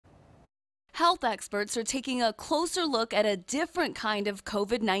Health experts are taking a closer look at a different kind of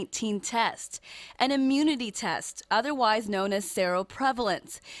COVID-19 test, an immunity test, otherwise known as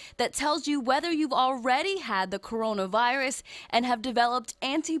seroprevalence, that tells you whether you've already had the coronavirus and have developed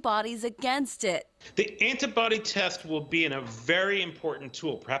antibodies against it. The antibody test will be a very important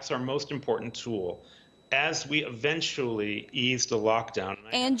tool, perhaps our most important tool, as we eventually ease the lockdown.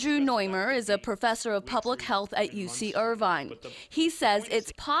 Andrew Neumer is a professor of public health at UC Irvine. He says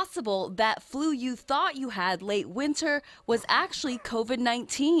it's possible that flu you thought you had late winter was actually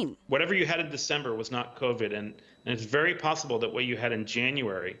COVID-19. Whatever you had in December was not COVID, and it's very possible that what you had in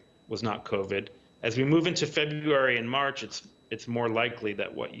January was not COVID. As we move into February and March, it's more likely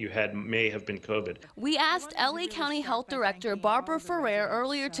that what you had may have been COVID. We asked LA County Health Director Barbara Ferrer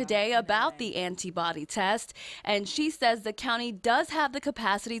earlier today about the antibody test, and she says the county does have the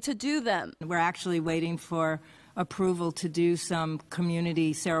capacity to do them. We're actually waiting for approval to do some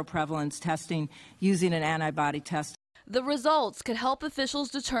community seroprevalence testing using an antibody test. The results could help officials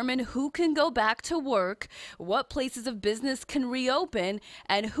determine who can go back to work, what places of business can reopen,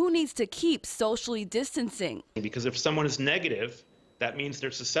 and who needs to keep socially distancing. Because if someone is negative, that means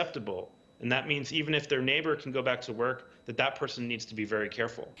they're susceptible. And that means even if their neighbor can go back to work, that person needs to be very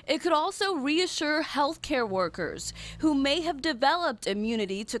careful. It could also reassure healthcare workers who may have developed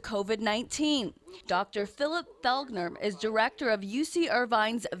immunity to COVID-19. Dr. Philip Felgner is director of UC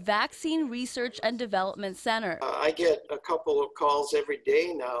Irvine's Vaccine Research and Development Center. I get a couple of calls every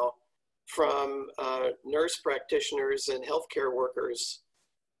day now from nurse practitioners and healthcare workers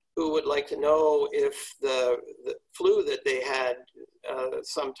who would like to know if the flu that they had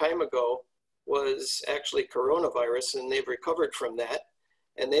some time ago was actually coronavirus, and they've recovered from that,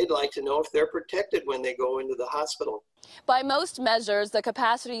 and they'd like to know if they're protected when they go into the hospital. By most measures, the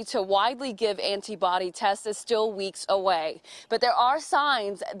capacity to widely give antibody tests is still weeks away, but there are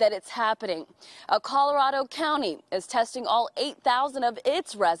signs that it's happening. Colorado County is testing all 8,000 of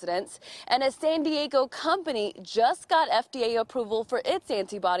its residents, and a San Diego company just got FDA approval for its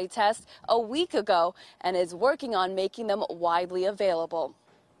antibody test a week ago and is working on making them widely available.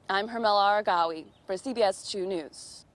 I'm Hermela Aragawi for CBS 2 News.